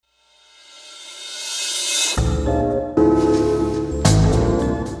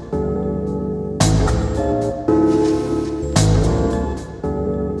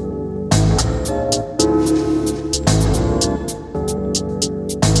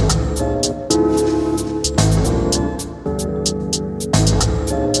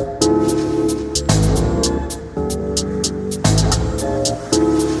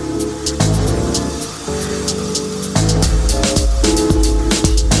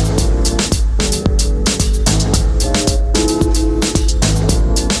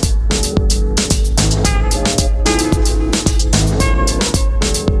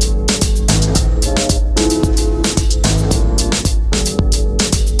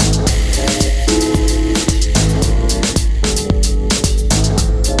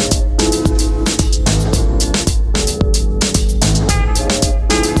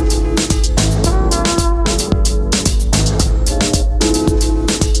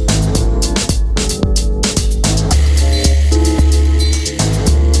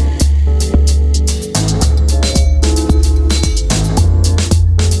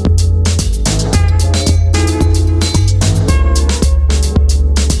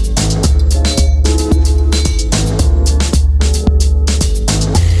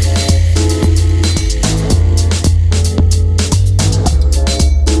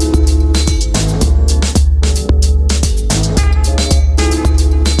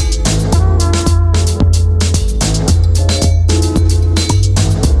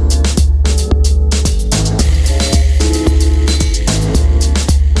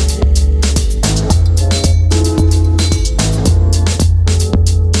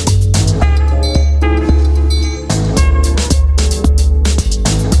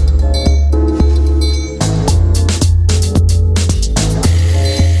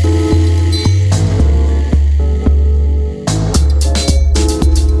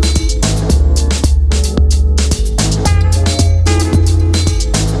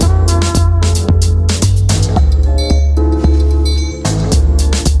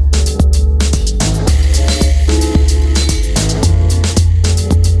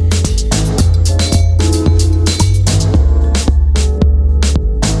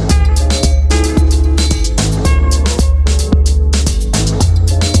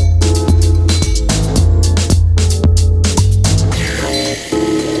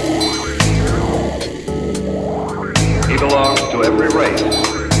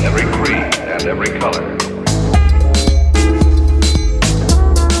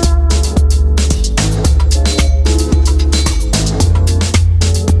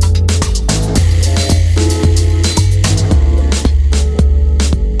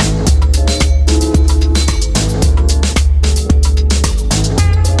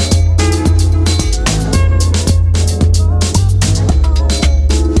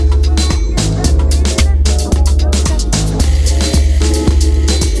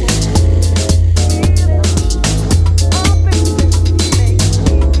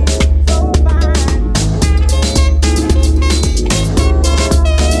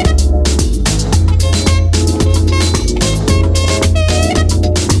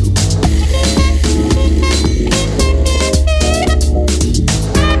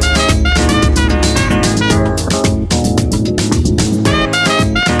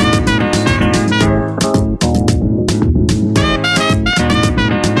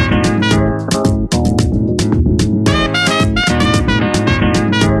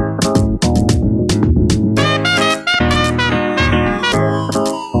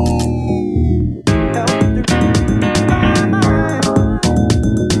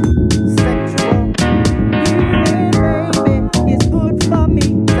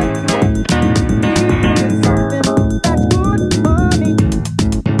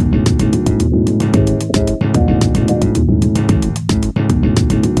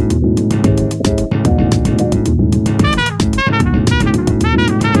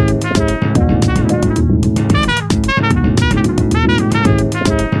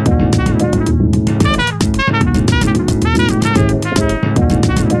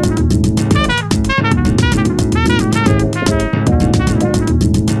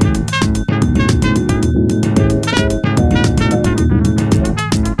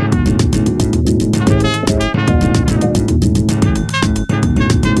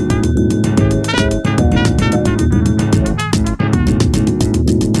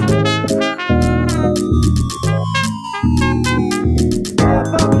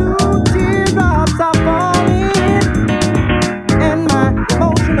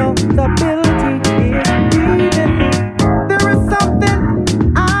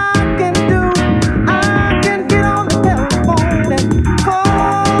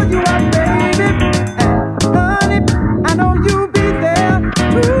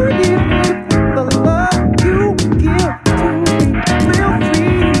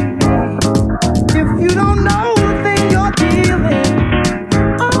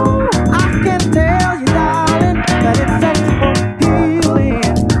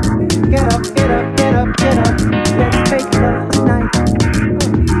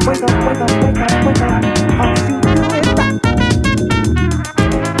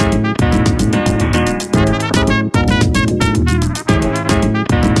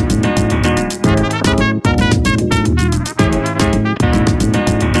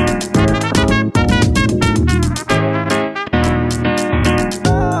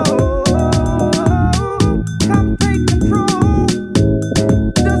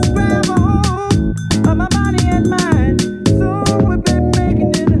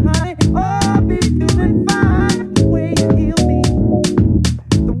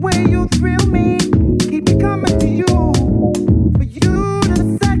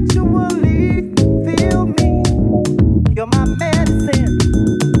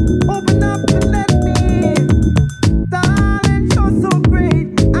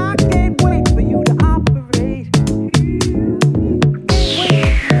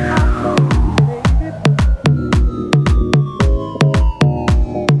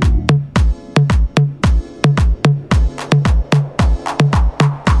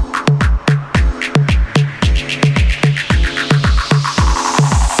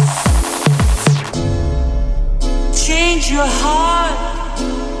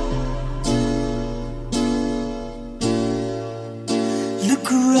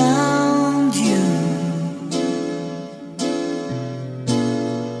around you.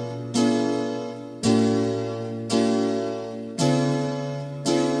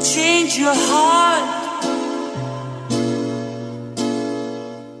 Change your heart.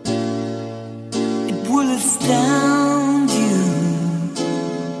 It will astound you.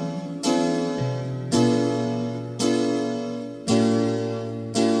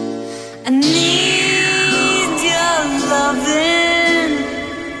 I need your loving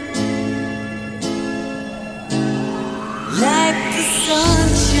like the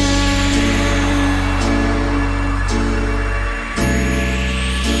sunshine.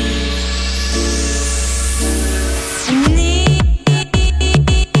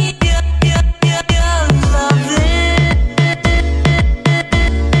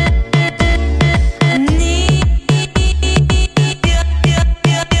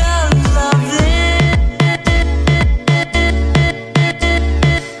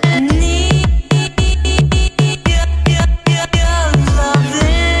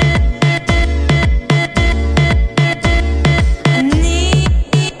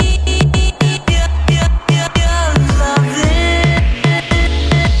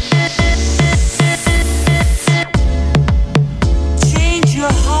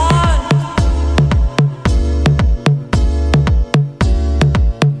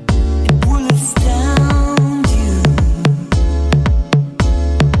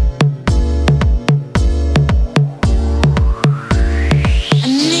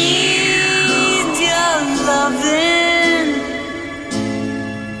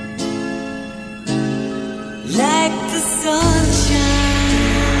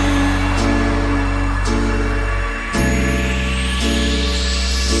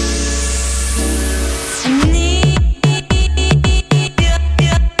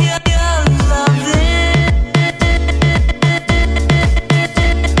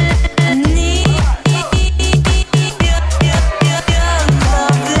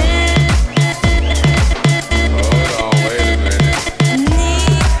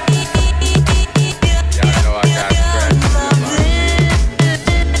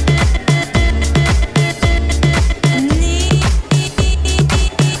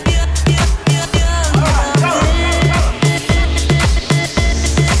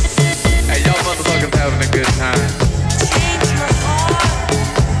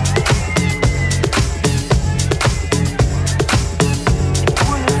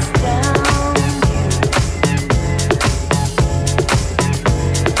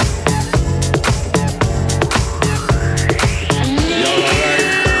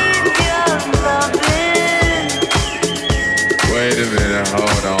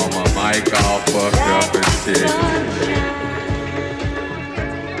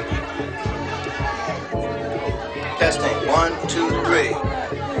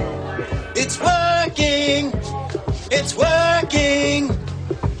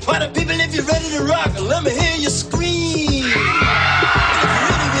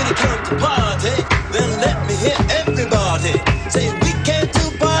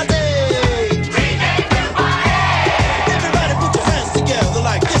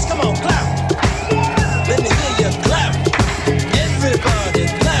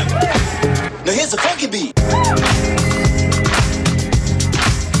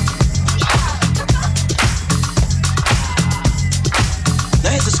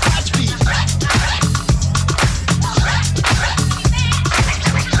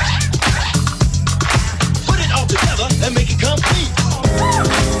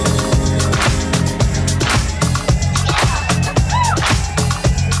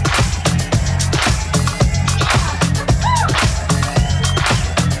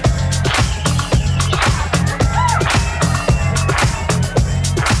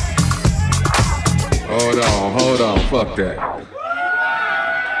 Fuck that.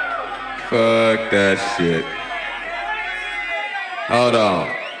 Fuck that shit. Hold on.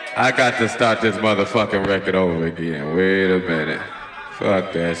 I got to start this motherfucking record over again. Wait a minute.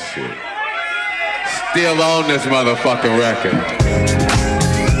 Fuck that shit. Still on this motherfucking record.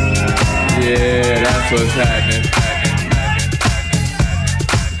 Yeah, that's what's happening.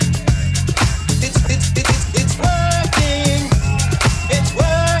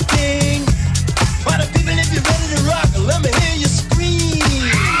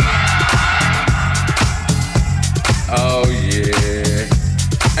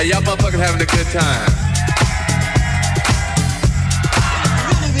 Hey, y'all motherfuckers having a good time.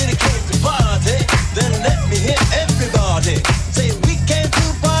 If you really came to party, then let me hear everybody say we came to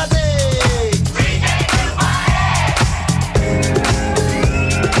party. We came to party.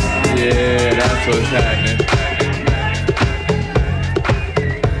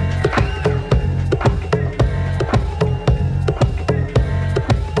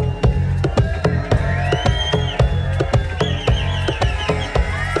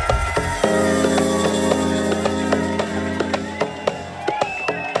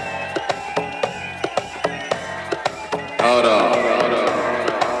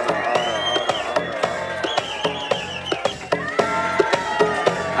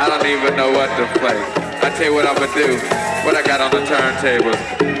 don't even know what to play. I tell you what I'ma do, what I got on the turntables,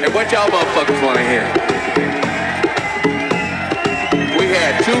 and what y'all motherfuckers wanna hear. We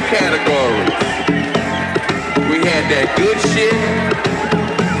had two categories. We had that good shit,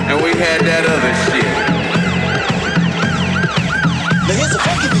 and we had that other shit. Now here's a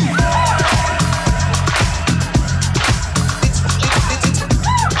funky beat.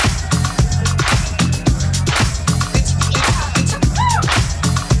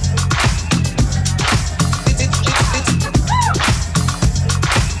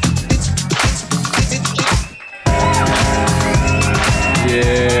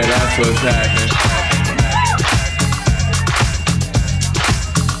 Yeah, that's what's happening.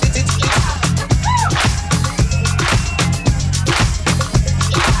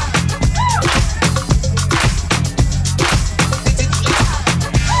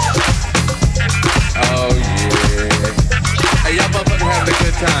 Oh yeah. Hey, y'all motherfuckers having a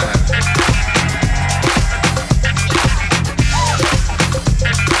good time.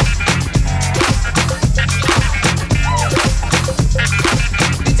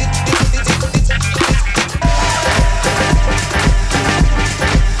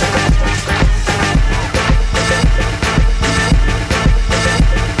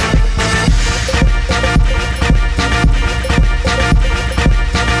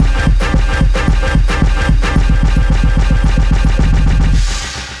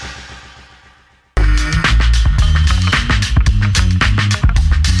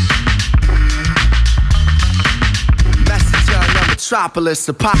 Metropolis,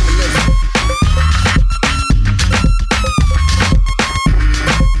 apocalypse.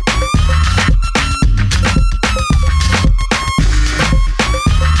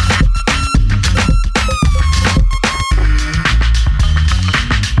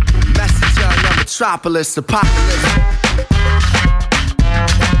 Message on your metropolis, apocalypse.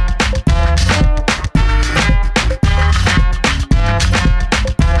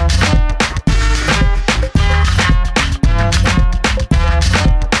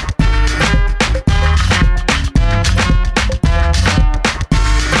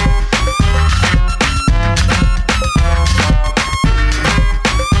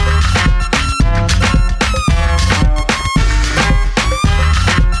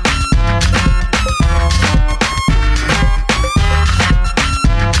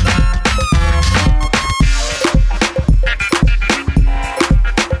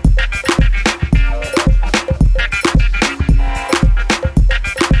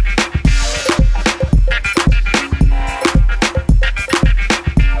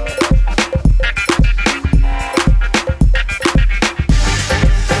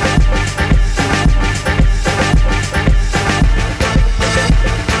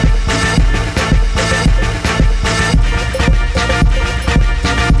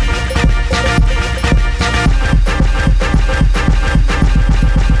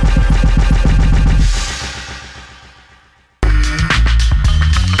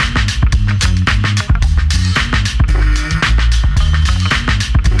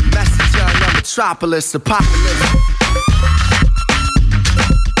 Metropolis, apocalypse.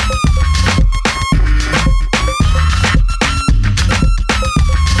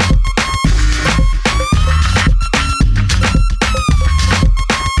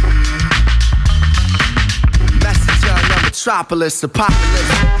 Message on your metropolis,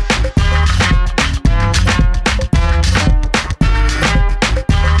 apocalypse.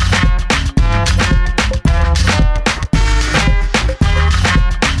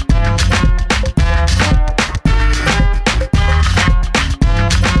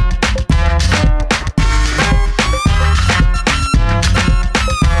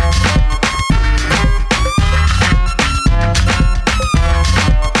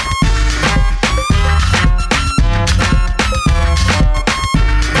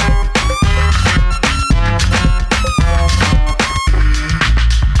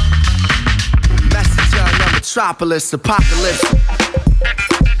 Metropolis, apocalypse.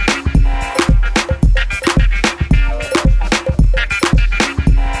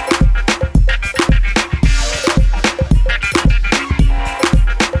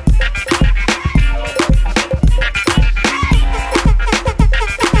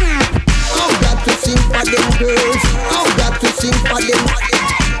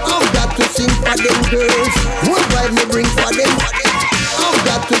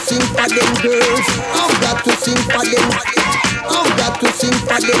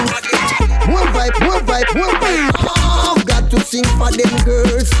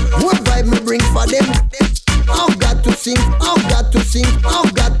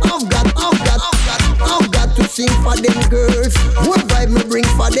 sing for them girls. What vibe me bring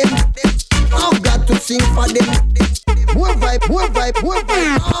for them More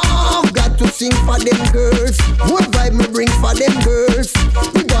vibe, I've got to sing for them girls. More vibe me bring for them girls.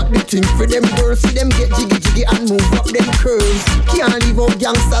 We got the thing for them girls. See them get jiggy jiggy and move up them curves. Can't leave out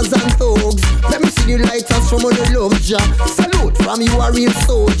gangsters and thugs. Let me see the lighters from on the love jar. Salute from you a real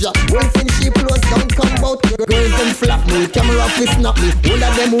soldier. Wolf in sheep close down come out. Girls them flap me, camera fist snap me. All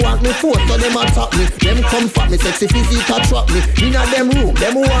of them want me photo, them attack me. Them come fat me, sexy physique attract me. Inna them room,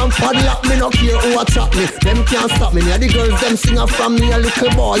 them who want padlock me. No care who attract me. Them can't stop me. Me the girls them sing up from me a little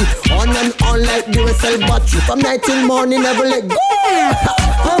boy. On and on like Duracell battery. From night till morning never let go.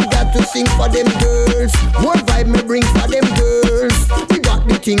 I've got to sing for them girls. More vibe me bring for them girls. We got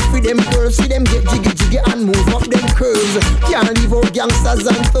the thing for them girls. See them get jiggy jiggy and move up them curves. Can't leave out gangsters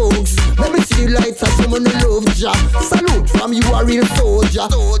and thugs. Let me see the lights as someone who love ya. Salute from you a real soldier.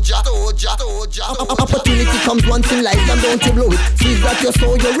 Opportunity comes once in life and don't you blow it. See that you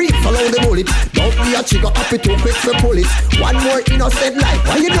sow your reap, follow the bullet. Don't be a trigger up it too quick for pull it. One more innocent life,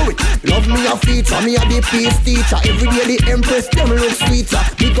 why you do it? Love me a feature, me a the peace teacher. Every day the empress, them look sweeter.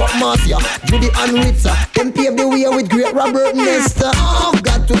 Pick up Marcia, Judy and Ritza. Them pave the way with great Robert Nesta. I've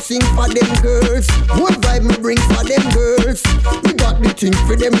got to sing for them girls. More vibe me bring for them girls. We got the thing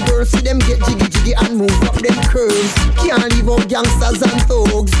for them girls. See them get jiggy jiggy and move up them curves. Can't leave out gangsters and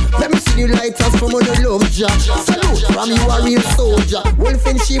thugs. Let me see the lighters from on the love jar. Salute from you a real soldier. Wolf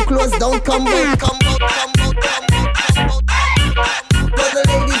in sheep clothes down, come out, come out, come out, come out, come out. For the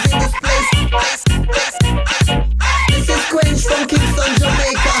ladies in this place. This is Quench from Kingston,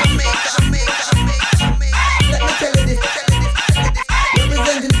 Jamaica. Let me tell you this.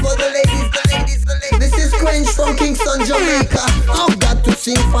 Representing for the ladies. This is Quench from Kingston, Jamaica. I've got to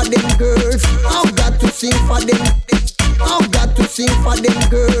sing for them girls. I've got to sing for them. I've got to sing for them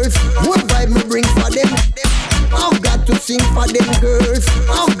girls. What vibe me bring for them? I've got to sing for them girls.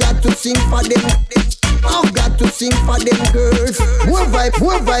 I've got to sing for them. I've got to sing for them girls. What vibe,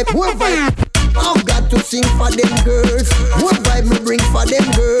 what vibe, what vibe? I've got to sing for them girls. What vibe me bring for them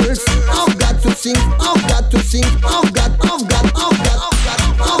girls? I've got to sing, I've got to sing, I've got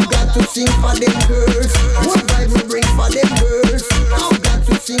to sing for them girls. What vibe me bring for them girls? I've got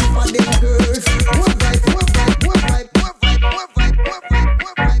to sing for them girls. What vibe, what vibe, what vibe, what vibe, what vibe, what vibe,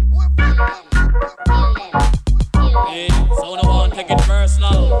 what vibe, what vibe. Hey, so no one take it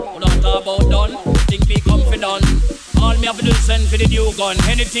personal. We don't talk about done. Think we confident. All me have to do is send for the new gun.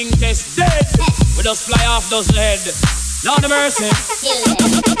 Anything test dead. We just fly off those head. Lord of mercy.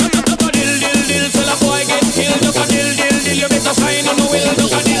 Look a dill dill dill till a boy get killed. Look a dill dill dill. You better sign on the will.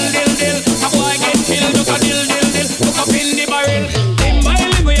 Look a dill dill dill. A boy get killed. Look a dill dill dill. Look up in the barrel. Limb by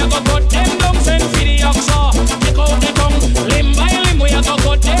limb we a go cut them down. Send for the oxa. Take out the tongue. Limb by limb we a go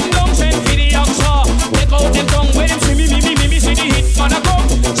cut them down. Send for the oxa. Take out the tongue. When them see me see the hit man a come.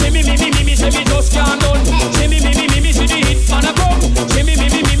 See me say me just can't done. See me see the hit man a come. See me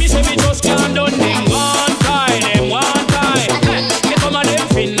say me just can't done. Them one time. They come a them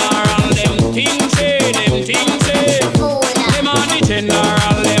funeral. Them things say. Them a the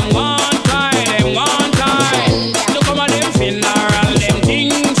general. Them one time. They come a them funeral.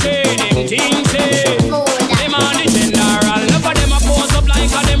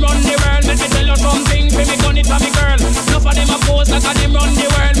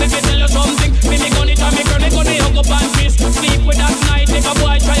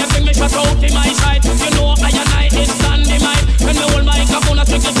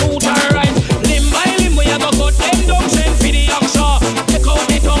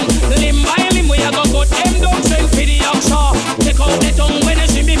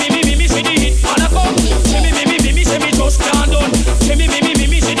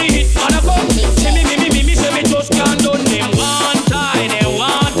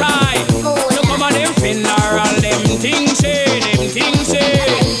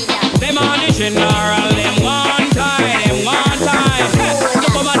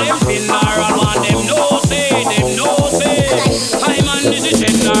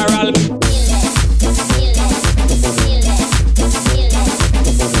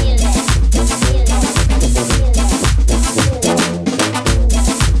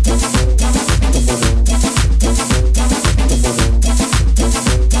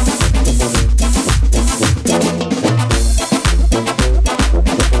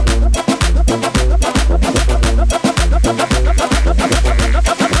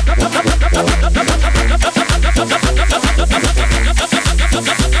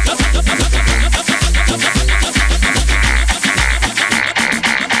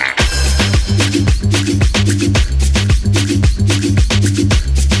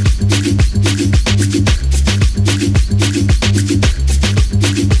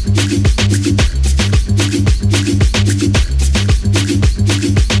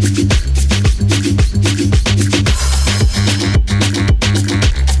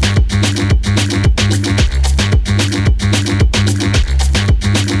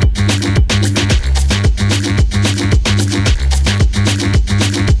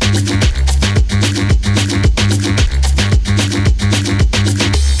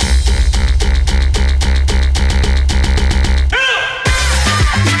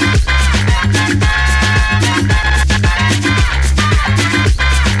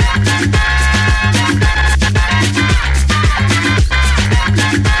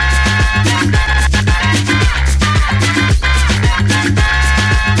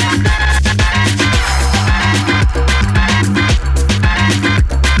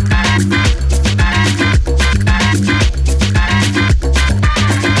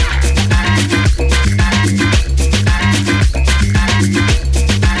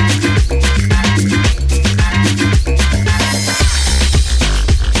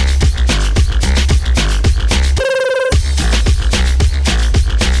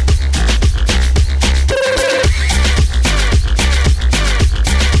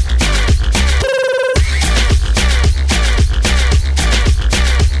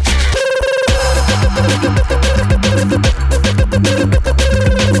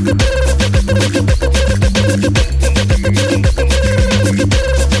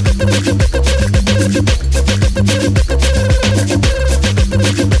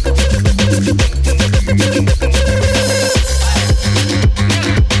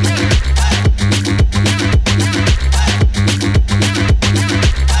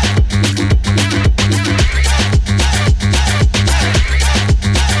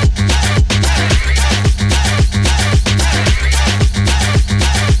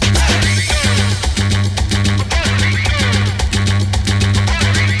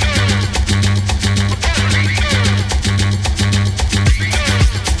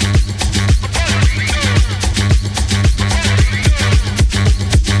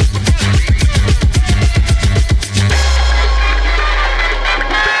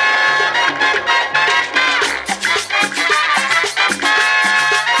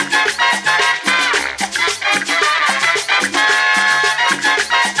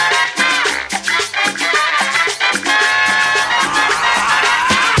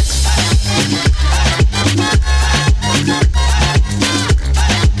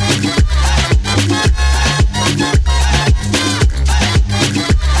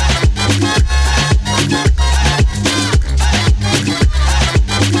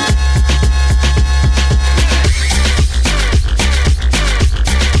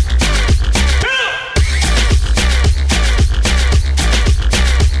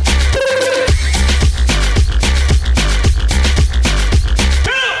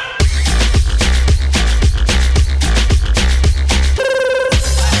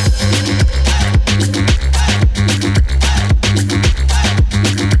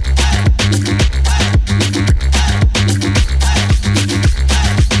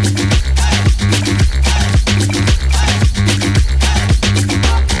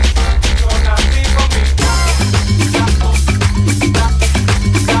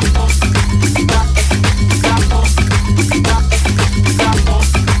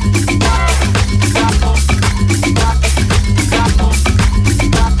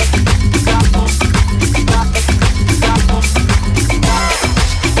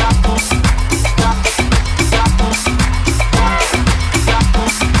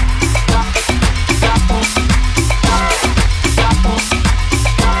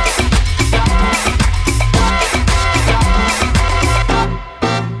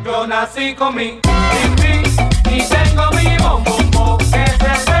 nací con mi pipí y tengo mi bom bom bom que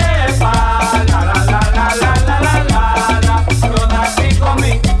se sepa. La la la la la la la la la. Yo nací con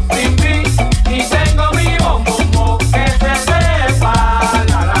mi pipí y tengo mi bom bom bom que se sepa.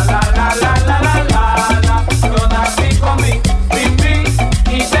 La la la la la la la la la. Yo nací con mi pipí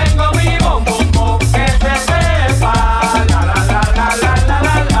y tengo mi bom bom bom que se sepa. La la la la la la la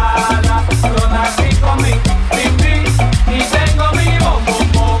la la. Yo nací con mi pipí y tengo mi bom bom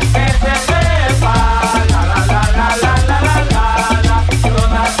bom que se sepa. La la la la la la la la la. Yo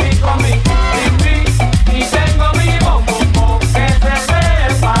nací con mi pipí y tengo mi bom bom bom que se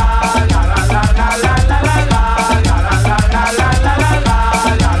sepa. La la la la la la la la. La la la la la la la la.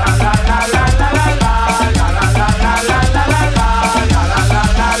 La la la la la la la la. La la la la la la la la. La la la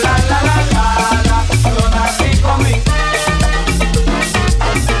la la la la la. Yo nací con mi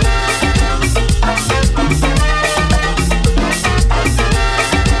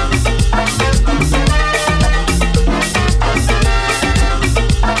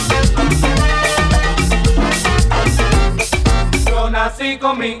Yo nací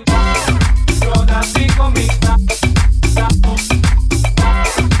con mi, yo nací con mi,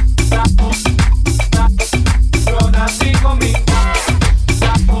 yo nací con mi,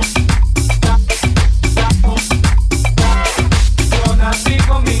 yo nací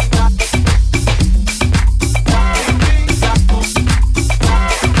con mi,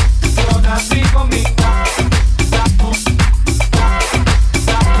 yo nací con mi.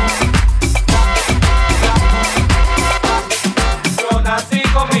 Yo nací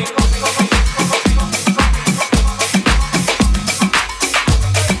con mi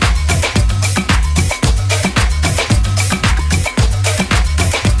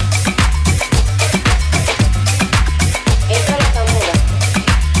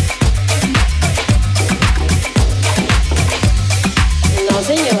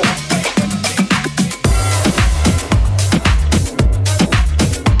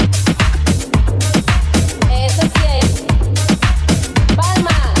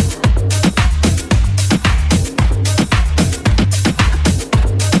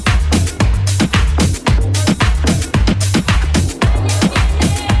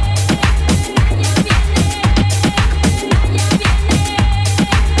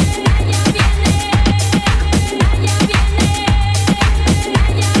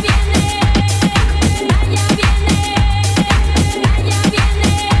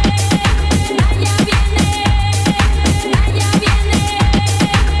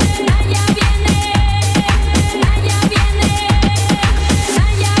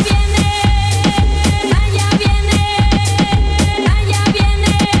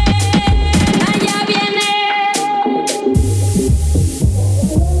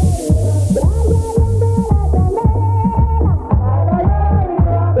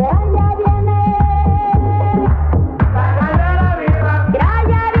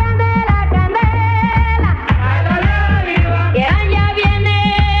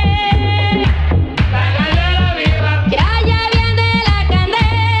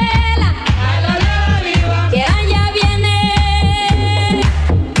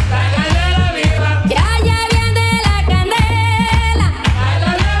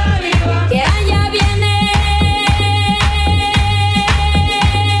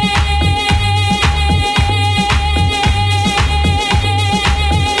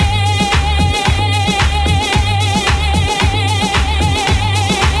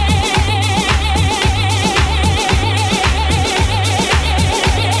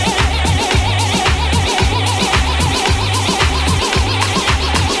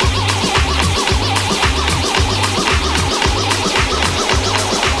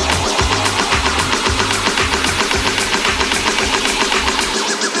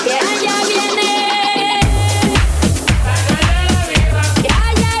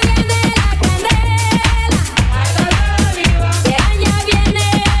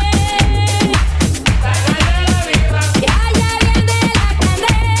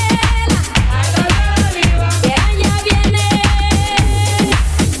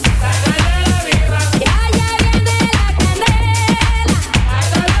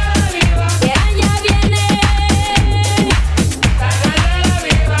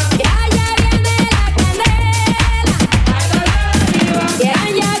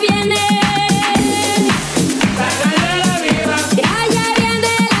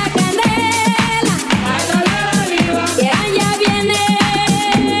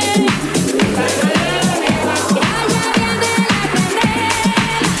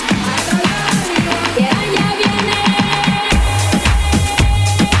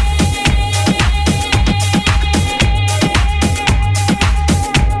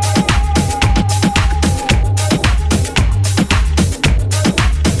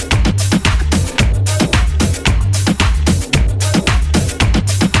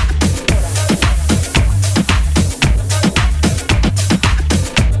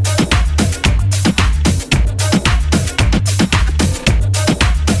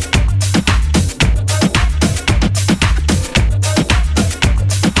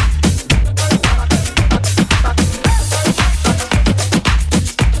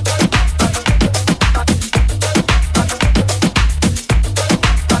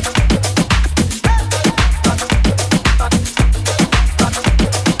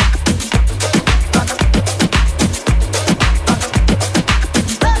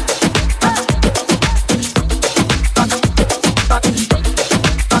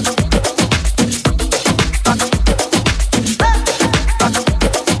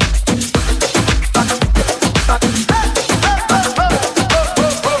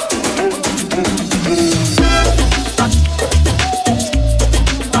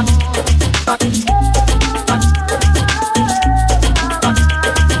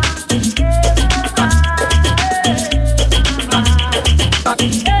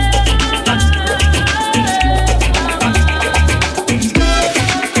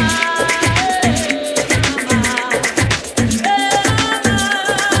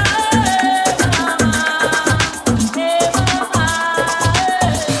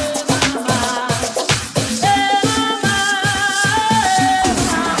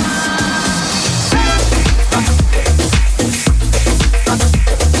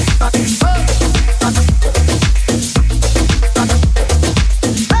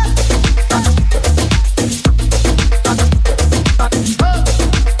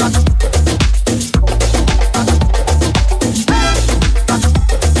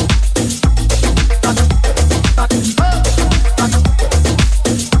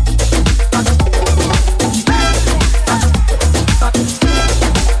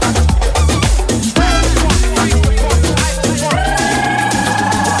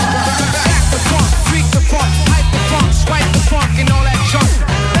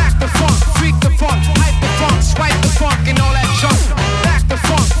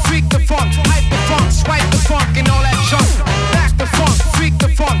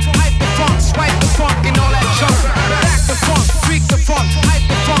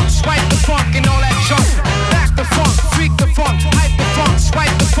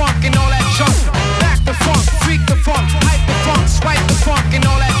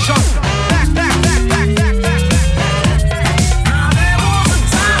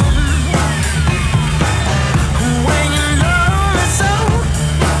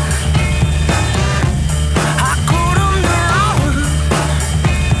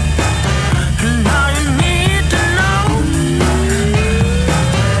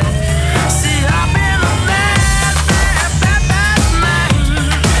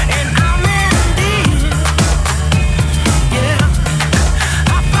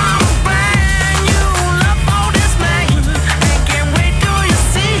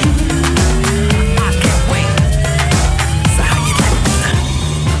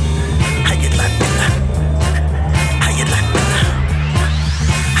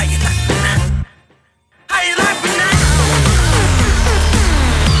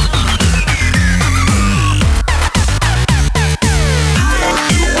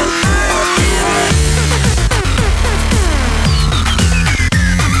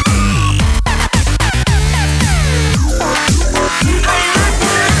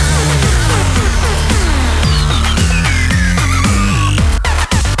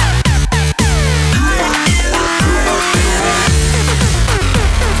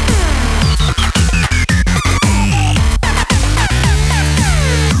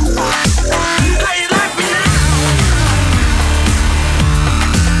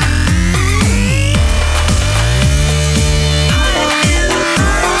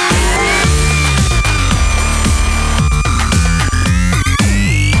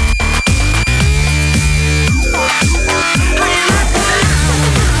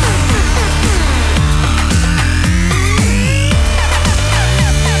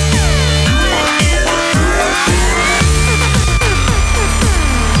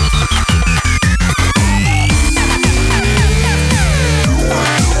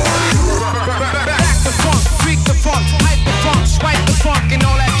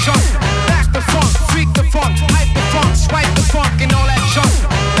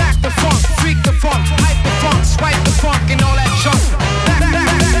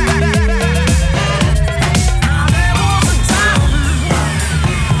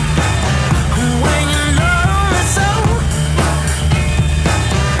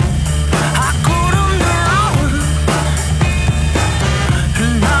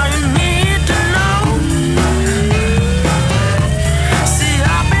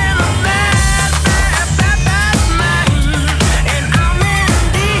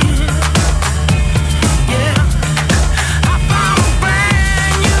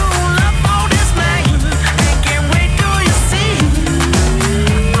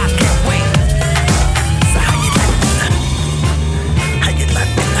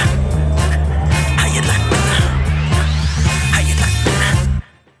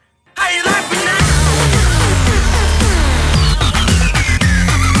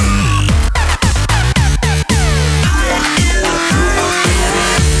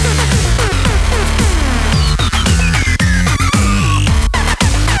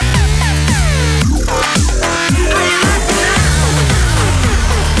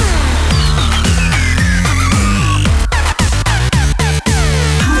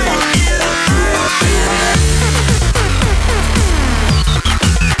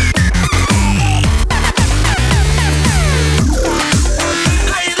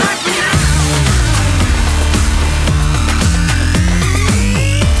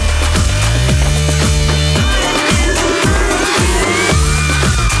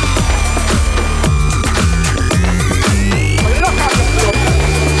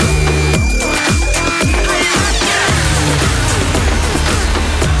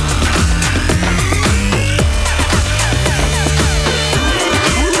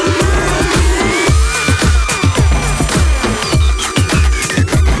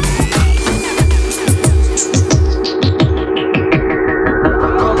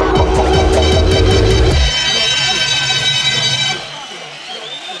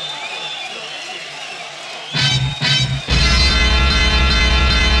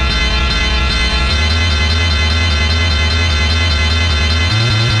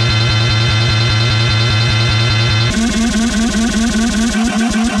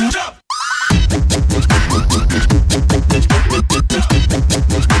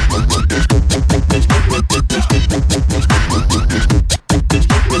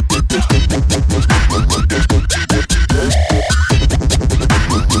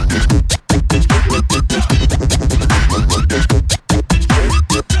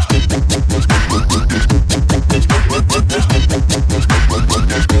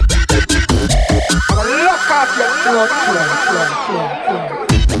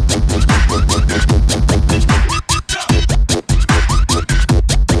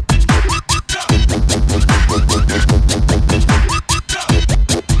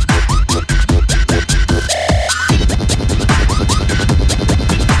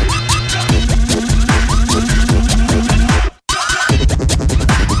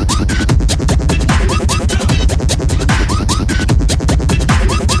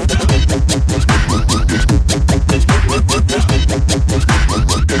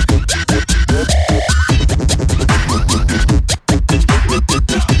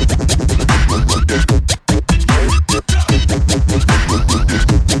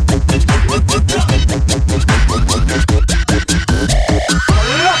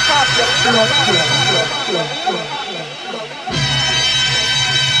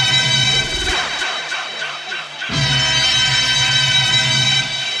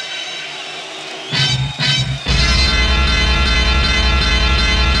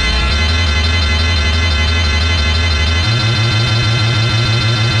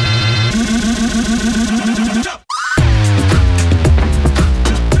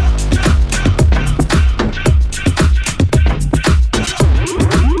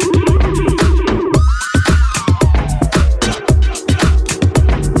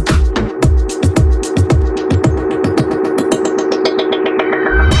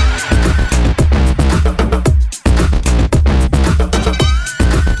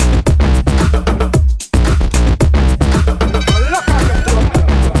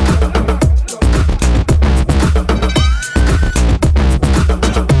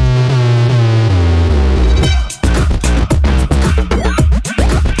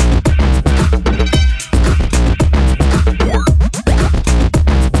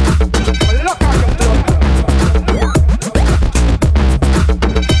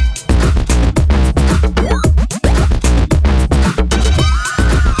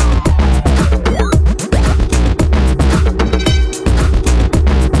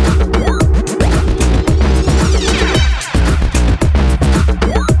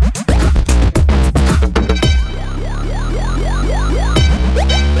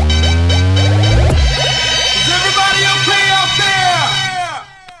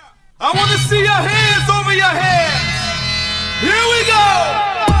I want to see your hands over your heads. Here we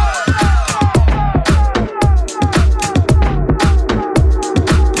go.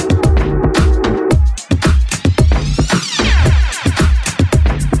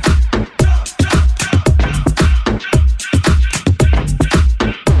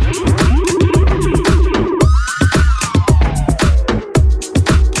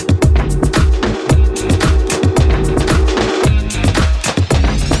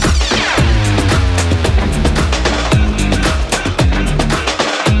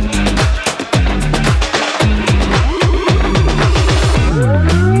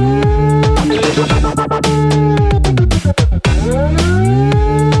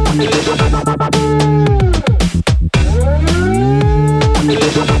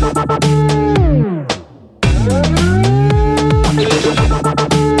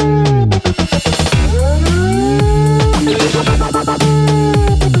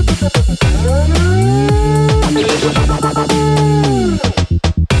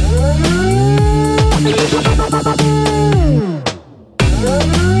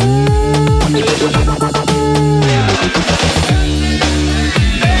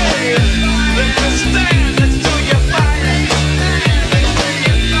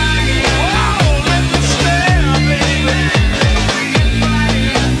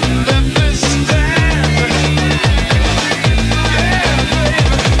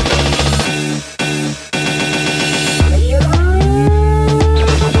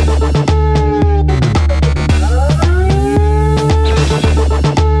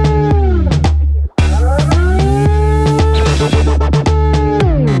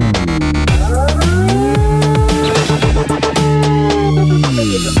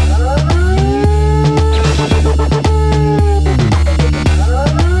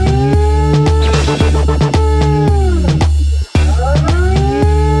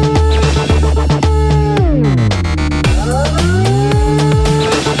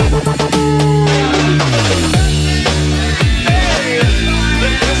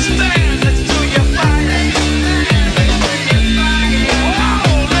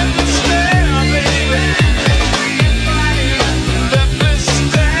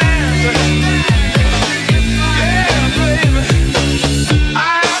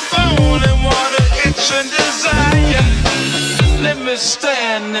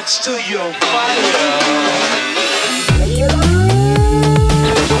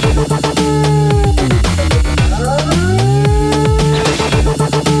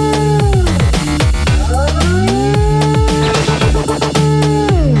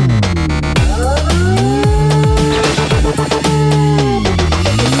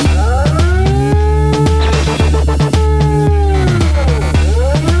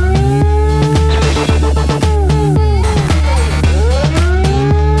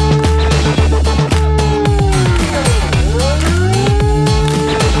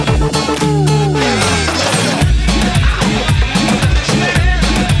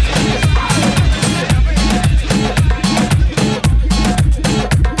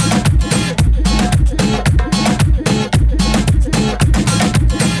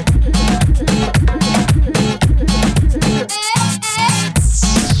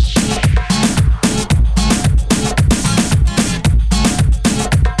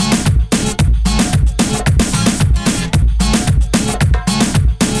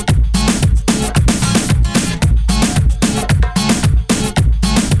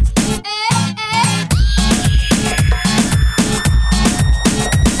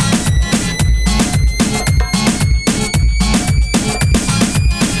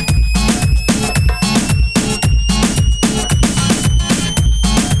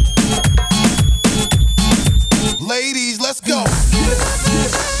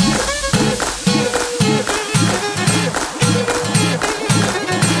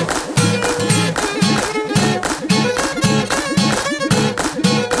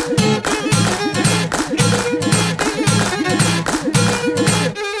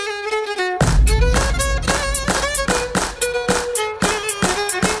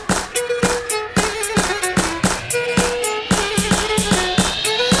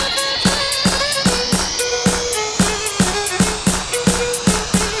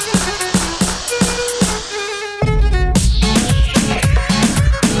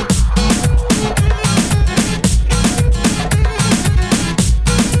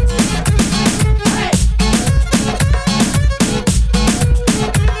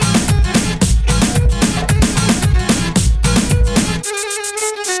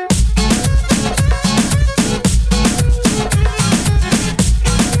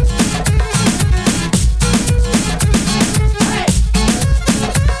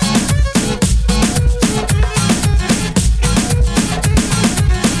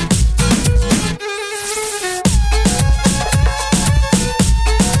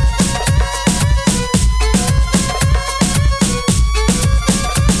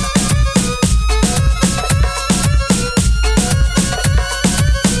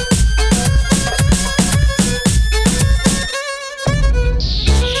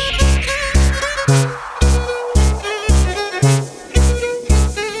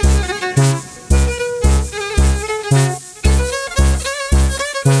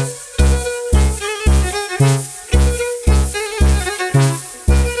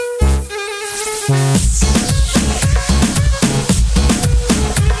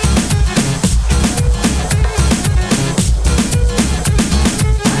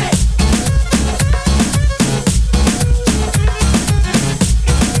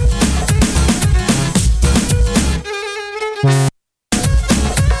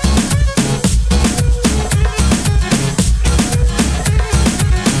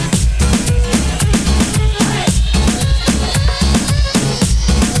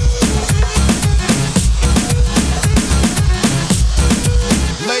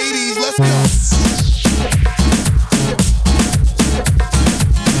 Let's go.